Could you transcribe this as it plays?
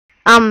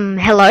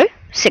Hello,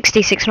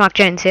 66 Mark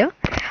Jones here.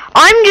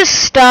 I'm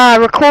just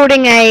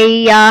recording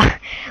a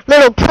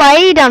little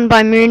play done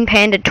by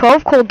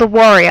moonpanda12 called The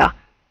Warrior.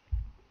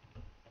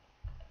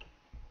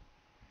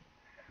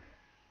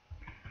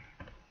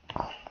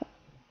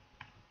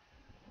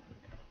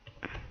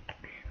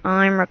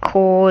 I'm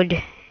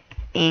recording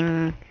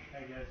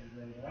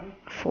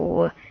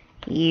for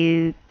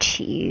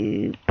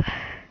YouTube.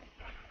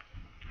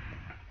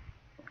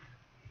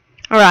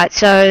 Alright,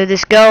 so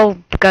this girl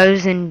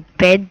goes in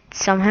bed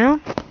somehow.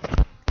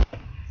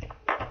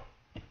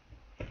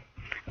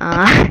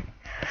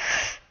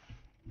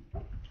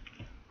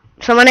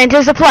 Someone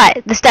enters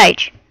the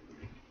stage.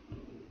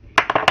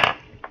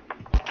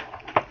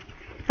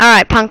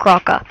 Alright, punk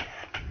rocker.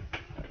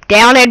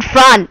 Down in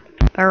front.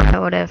 Or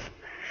whatever.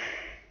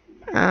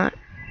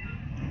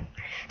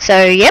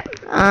 So, yep.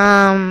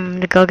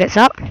 The girl gets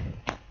up.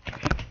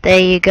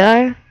 There you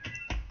go.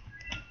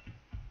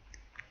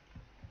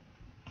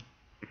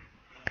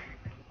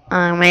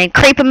 And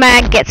Creeper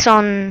Mag gets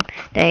on.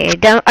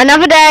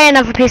 Another day,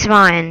 another piece of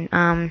iron.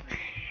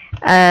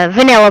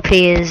 Vanellope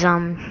is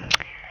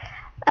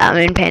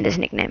moonpanda's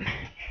nickname.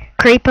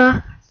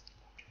 Creeper.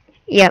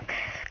 Yep.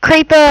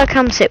 Creeper,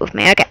 come sit with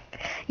me. Okay.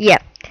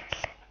 Yep.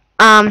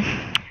 So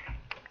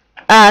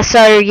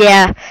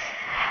yeah.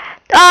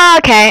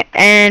 Okay.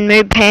 And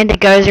moonpanda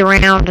goes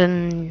around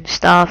and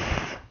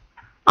stuff.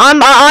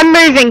 I'm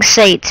moving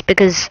seats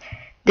because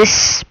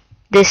this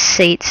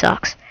seat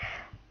sucks.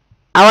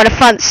 I want a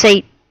front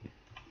seat.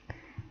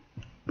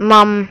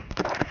 Mum.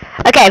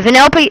 Okay,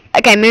 Vanellope.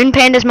 Okay,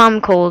 moonpanda's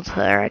mum called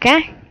her.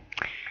 Okay.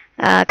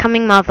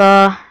 Coming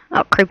mother.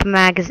 Oh, Creeper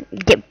Mag is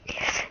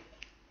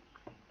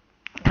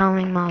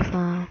coming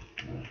mother.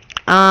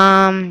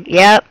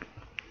 Yep.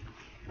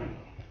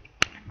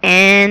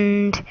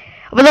 And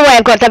by the way,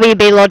 I've got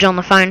WB Lodge on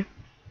the phone.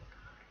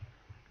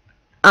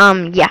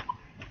 Yeah.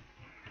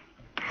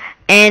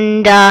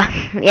 And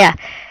yeah.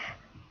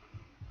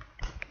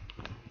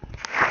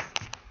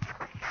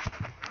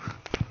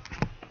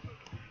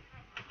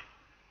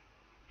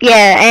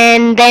 Yeah,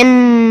 and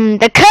then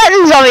the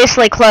curtains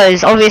obviously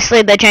close.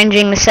 Obviously, they're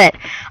changing the set.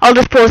 I'll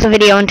just pause the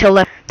video until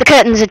the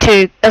curtains are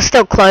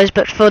still closed,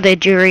 but for the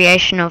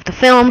duration of the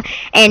film,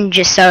 and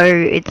just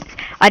so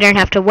I don't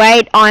have to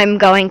wait, I'm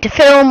going to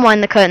film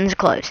when the curtains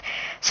close.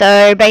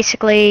 So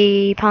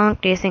basically,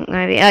 Punk, do you think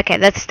maybe? Okay,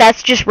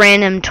 that's just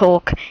random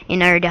talk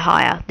in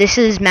Odahaya. This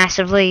is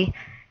massively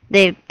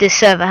this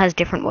server has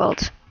different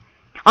worlds.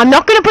 I'm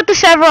not going to put the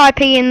server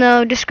IP in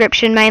the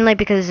description mainly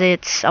because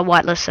it's a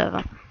whitelist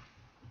server.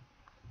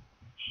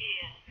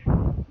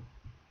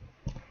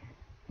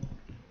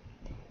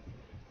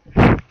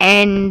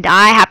 And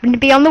I happen to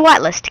be on the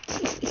whitelist. How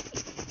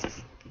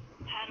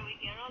do we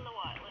get on the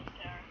whitelist,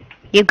 Sarah?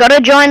 You've got to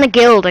join the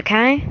guild,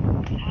 okay? How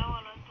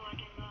on earth do I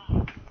do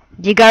that?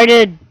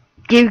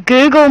 You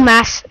Google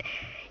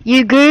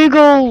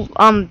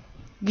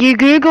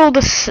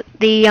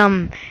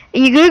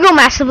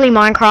massively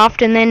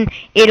Minecraft, and then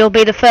it'll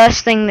be the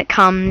first thing that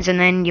comes, and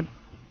then you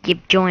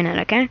join it,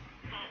 okay?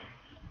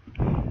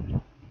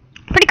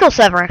 Pretty cool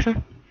server,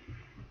 actually.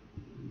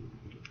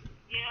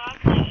 Yeah, I've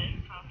played it.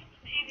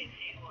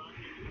 PvC one.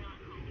 It's really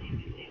cool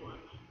PvC one.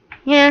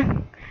 Yeah.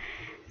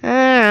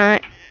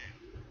 Alright.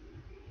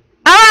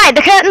 Alright,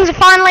 the curtains are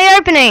finally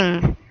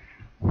opening!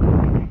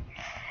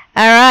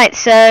 Alright,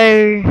 so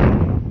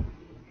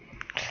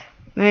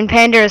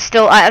moonpanda is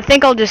still I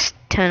think I'll just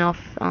turn off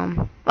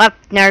no.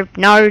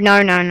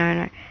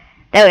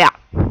 There we are.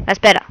 That's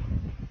better.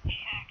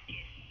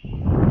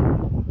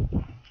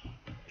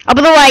 Oh,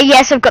 by the way,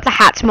 yes, I've got the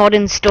hats mod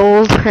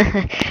installed.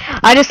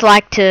 I just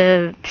like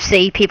to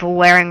see people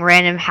wearing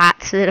random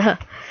hats that are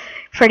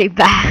pretty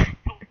bad.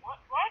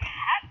 What?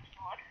 Hats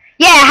mod?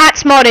 Yeah,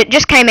 hats mod. It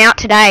just came out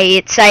today.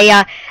 It's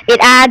it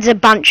adds a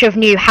bunch of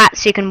new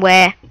hats you can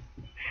wear. And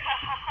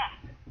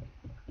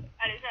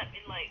is that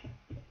in like?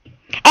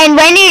 And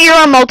when you're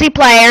on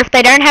multiplayer, if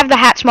they don't have the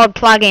hats mod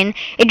plugin,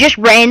 it just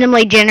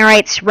randomly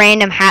generates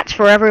random hats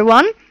for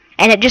everyone,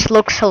 and it just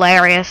looks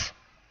hilarious.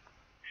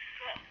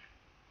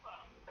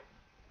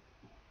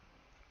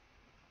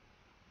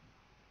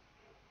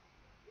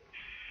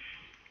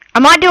 I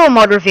might do a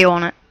mod review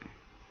on it.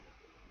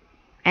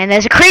 And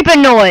there's a creeper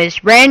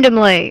noise,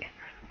 randomly.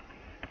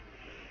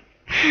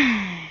 It's funny.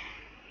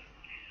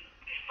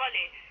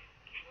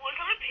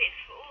 Wasn't it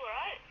peaceful,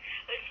 right?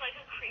 It's like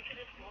a creeper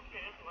just walked in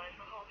and blows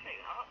the whole thing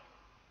up.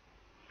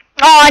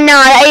 Oh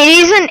no,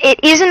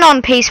 it isn't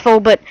on peaceful,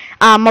 but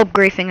mob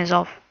griefing is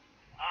off.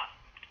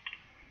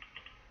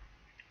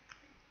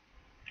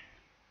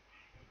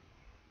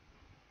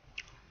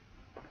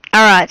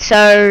 Alright,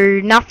 so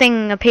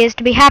nothing appears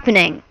to be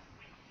happening.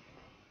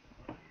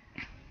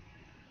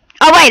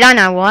 Oh wait, I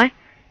know why.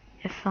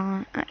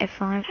 F5.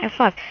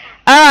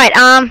 Alright,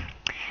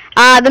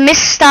 the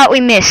missed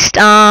we missed.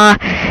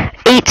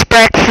 Eats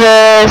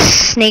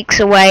breakfast,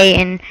 sneaks away,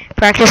 and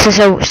practices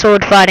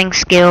sword fighting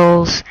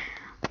skills.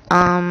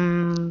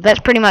 That's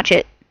pretty much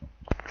it.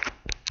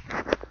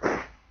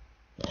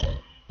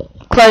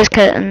 Close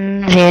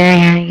curtains,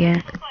 yeah.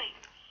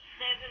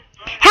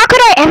 How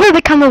could I ever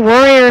become a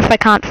warrior if I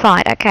can't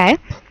fight? Okay.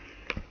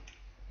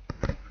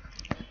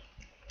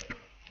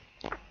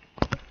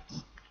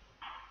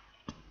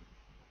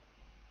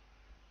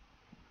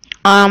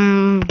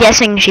 I'm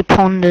guessing she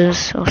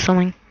ponders or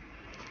something.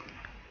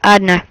 I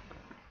don't know.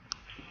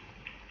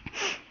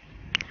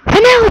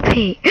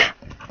 Penelope!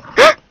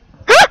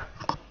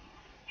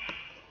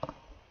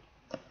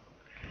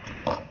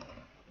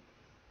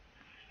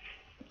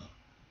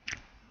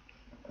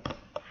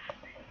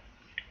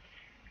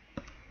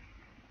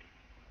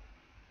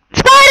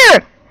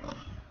 Spider!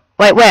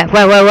 Wait,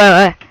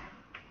 where?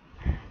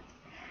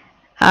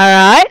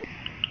 Alright.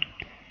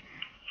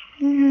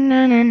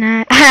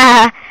 No.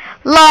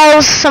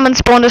 Lol, someone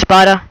spawned a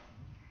spider.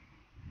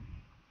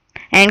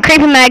 And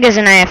Creeper Mag is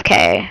an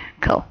AFK.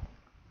 Cool.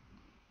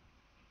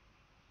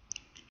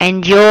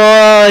 And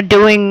you're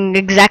doing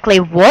exactly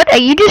what? Are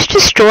you just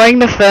destroying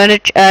the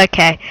furniture?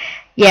 Okay.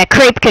 Yeah,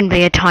 Creep can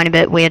be a tiny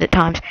bit weird at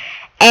times.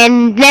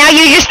 And now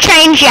you just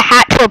change your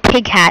hat to a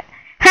pig hat.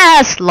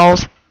 Ha,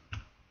 lols.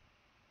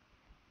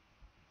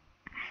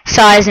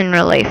 Size and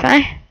relief,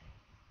 eh?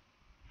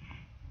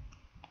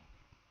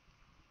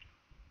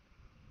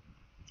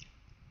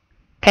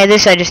 Okay,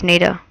 this I just need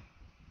to...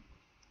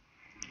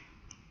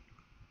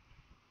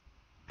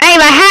 Hey,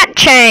 my hat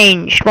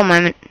changed! One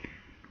moment.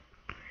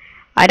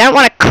 I don't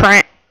want to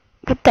cramp...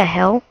 What the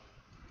hell?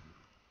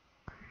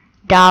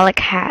 Dalek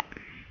hat.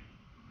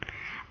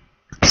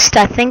 Psst,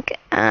 I think...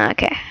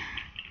 okay.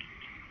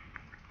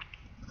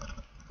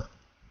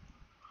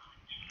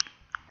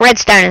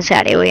 Redstone is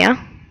out, here we are.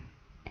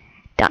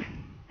 Done.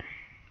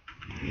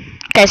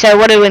 Okay, so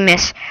what do we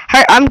miss?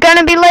 I'm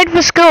gonna be late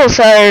for school,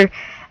 so...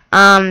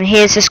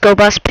 here's the school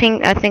bus.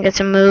 Pink, I think it's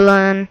a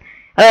Mulan.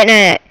 Oh, wait,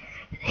 no.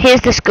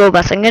 Here's the school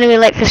bus. I'm gonna be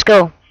late for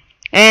school.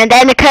 And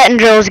then the curtain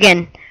drills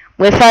again.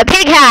 With her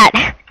pig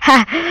hat.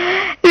 Ha.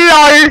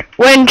 Lol.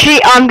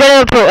 I'm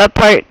gonna put a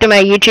part to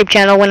my YouTube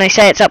channel when I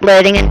say it's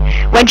uploading, and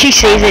when she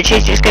sees it,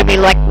 she's just gonna be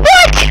like,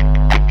 what?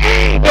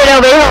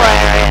 It'll be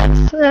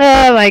hilarious.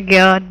 Oh my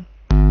god.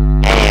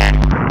 Yeah.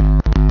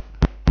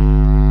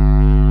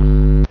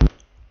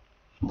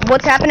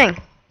 What's happening?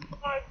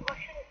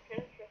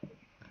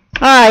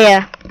 Oh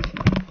yeah.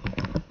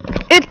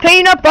 It's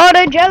peanut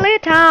butter jelly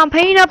time.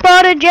 Peanut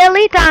butter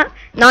jelly time.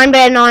 9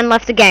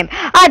 left the game.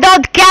 I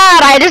don't care.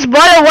 I just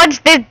want to watch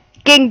this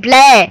game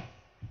play.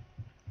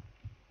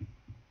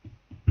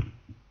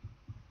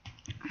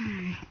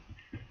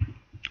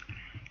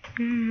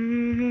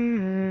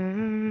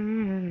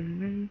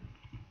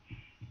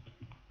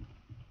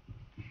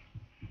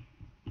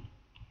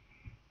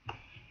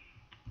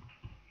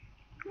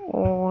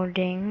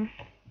 Ording.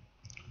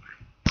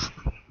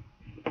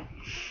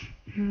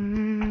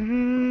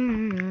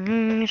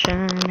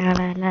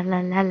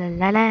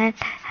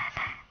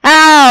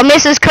 Oh,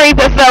 Mrs.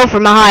 Creeper fell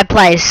from a high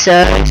place.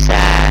 So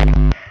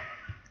sad.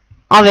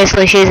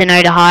 Obviously, she's an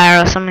ode to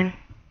hire or something.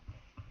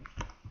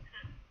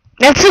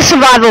 It's a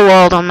survival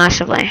world on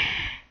massively.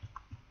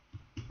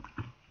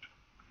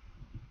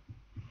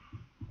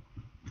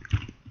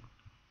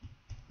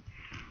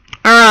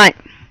 Alright.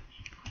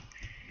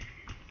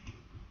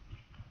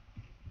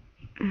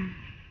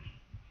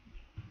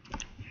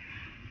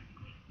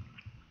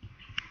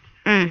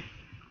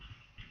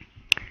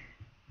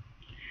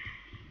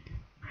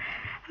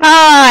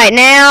 Alright,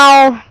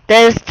 now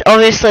there's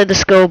obviously the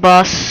school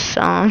bus.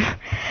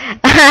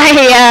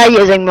 Yeah,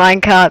 using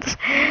minecarts.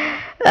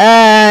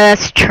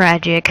 That's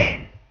tragic.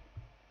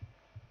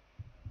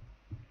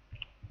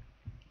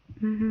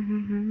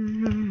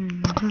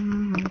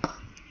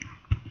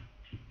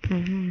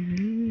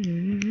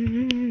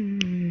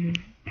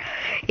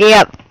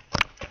 Yep.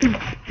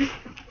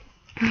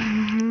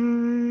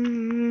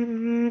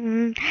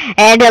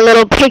 And a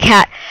little pig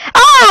hat.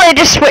 Oh, it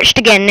just switched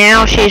again.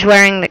 Now she's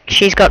wearing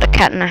she's got a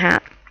cat in a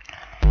hat.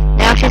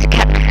 Now she's a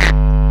cat in a hat.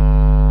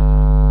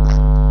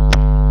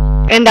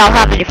 And I'll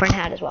have a different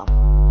hat as well.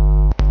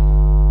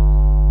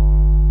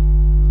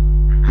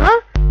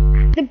 Huh?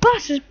 The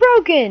bus is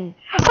broken!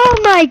 Oh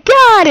my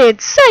god,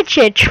 it's such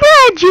a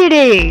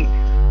tragedy!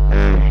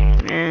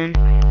 Man.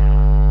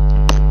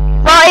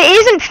 Well, it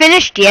isn't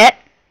finished yet.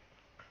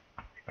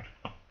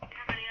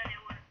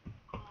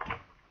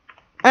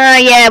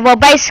 Yeah, well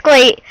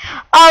basically,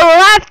 I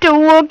will have to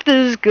walk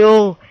to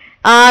school.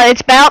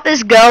 It's about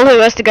this girl who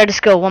has to go to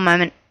school. One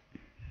moment.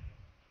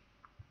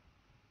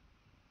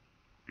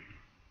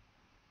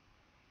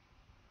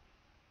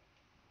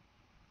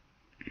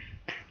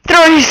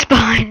 Three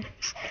spiders.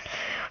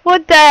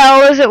 What the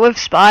hell is it with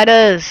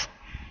spiders?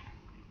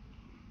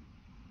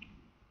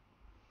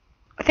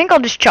 I think I'll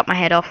just chop my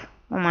head off.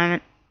 One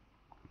moment.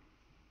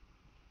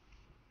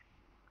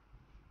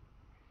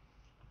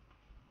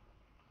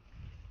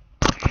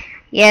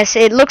 Yes,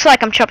 it looks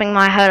like I'm chopping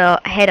my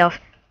head off.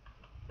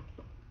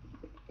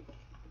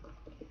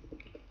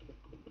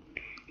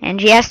 And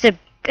she has to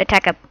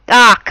attack a...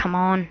 Ah, come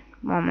on.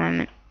 One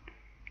moment.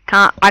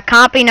 I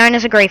can't be known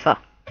as a griefer.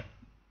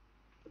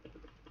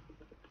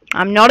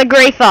 I'm not a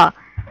griefer.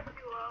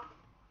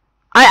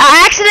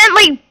 I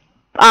accidentally...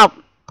 Oh.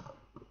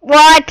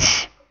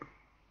 What?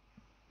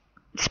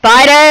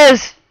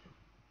 Spiders!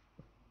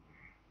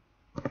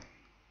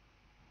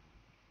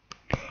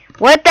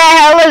 What the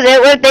hell is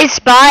it with these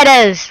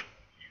spiders?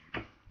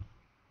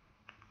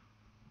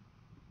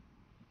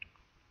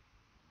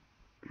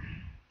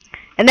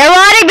 And they're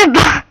riding the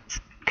bus!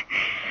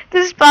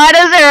 The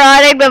spiders are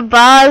riding the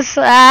bus!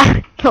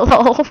 Ah,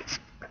 lol.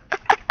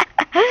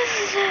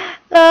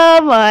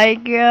 Oh my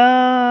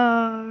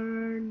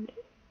god.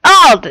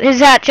 Oh, his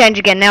hat changed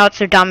again. Now it's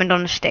a diamond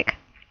on a stick.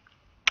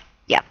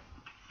 Yep.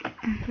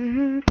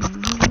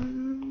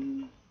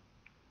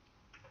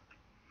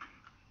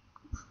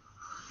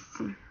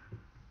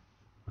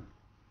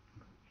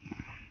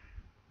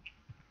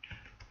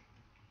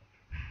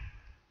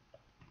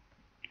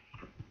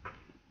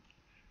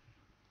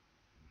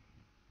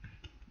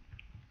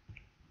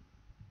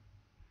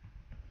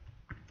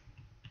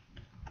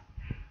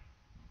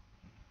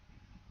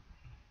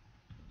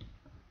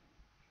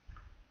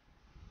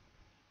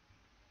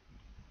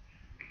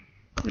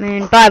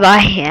 And bye bye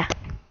here.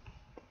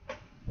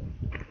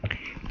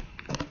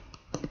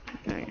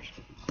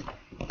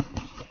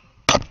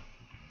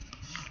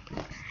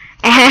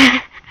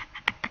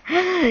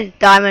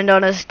 Diamond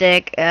on a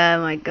stick.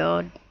 Oh my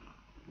god.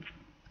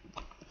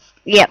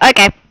 Yeah,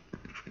 okay.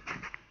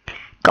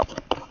 Go.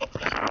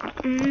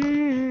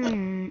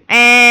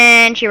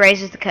 And she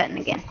raises the curtain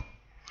again.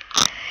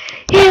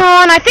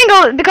 Yeah, and I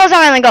think because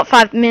I've only got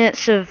 5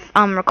 minutes of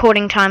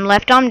recording time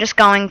left, I'm just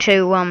going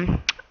to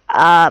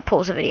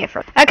pause the video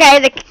for.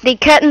 Okay, the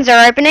curtains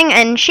are opening,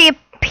 and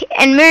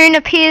Moon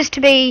appears to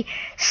be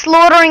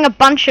slaughtering a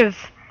bunch of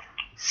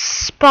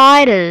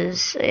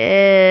spiders.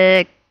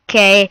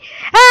 Okay.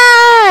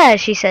 Ah,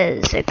 she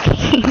says.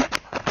 Okay.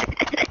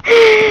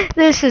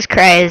 This is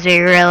crazy,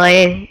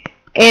 really.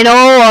 In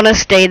all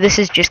honesty, this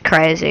is just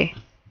crazy.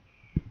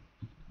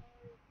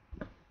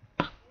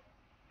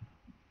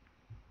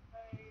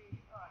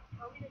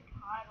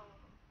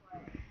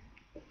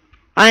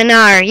 I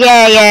know,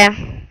 yeah.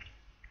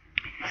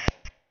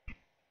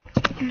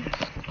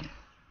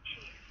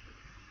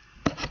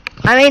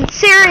 I mean,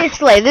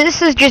 seriously,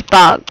 this is just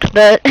bugged,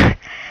 but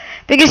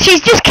because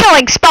she's just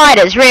killing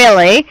spiders,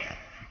 really.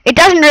 It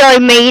doesn't really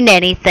mean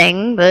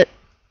anything, but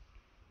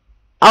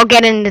I'll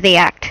get into the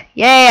act.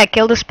 Yay, I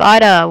killed a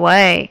spider,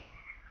 away.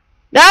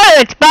 No,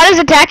 spider's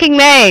attacking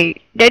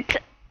me. Keep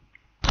them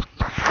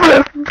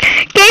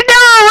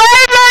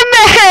away from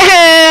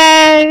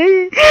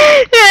me!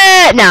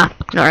 No,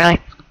 not really.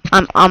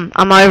 I'm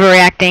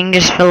overreacting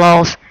just for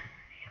lols.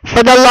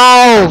 For the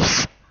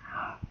lols!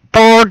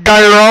 For the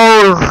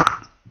lols!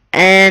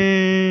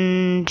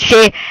 And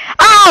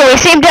oh, we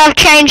seem to have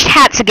changed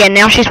hats again.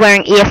 Now she's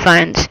wearing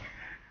earphones.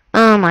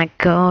 Oh my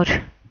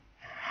god.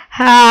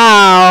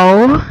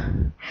 How?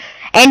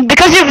 And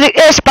because of the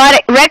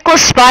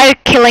reckless spider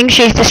killing,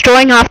 she's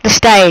destroying half the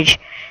stage.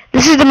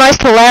 This is the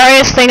most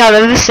hilarious thing I've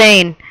ever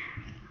seen.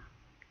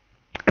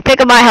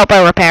 Pick up my help,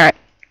 I'll repair it.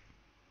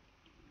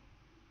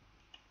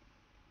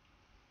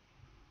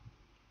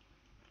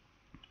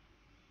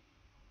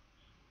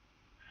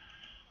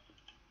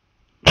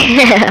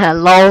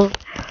 Lol.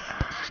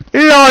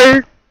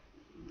 LOL.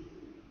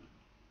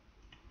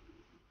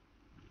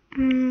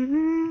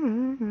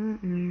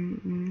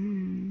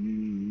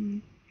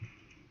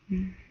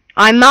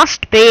 I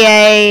must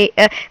be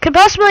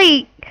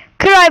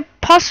could I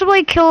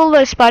possibly kill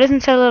those spiders in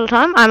so little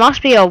time? I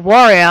must be a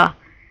warrior.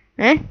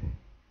 Eh?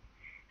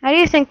 How do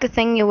you think the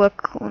thing you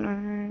work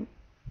on?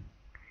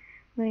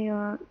 We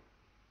are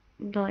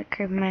like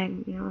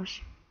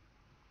Magnus.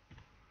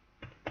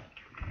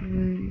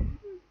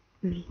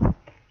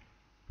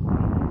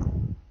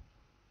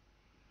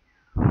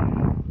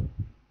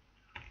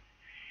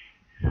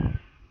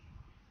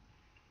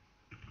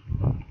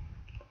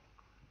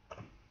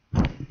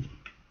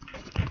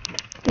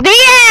 The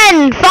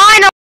end!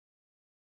 Final!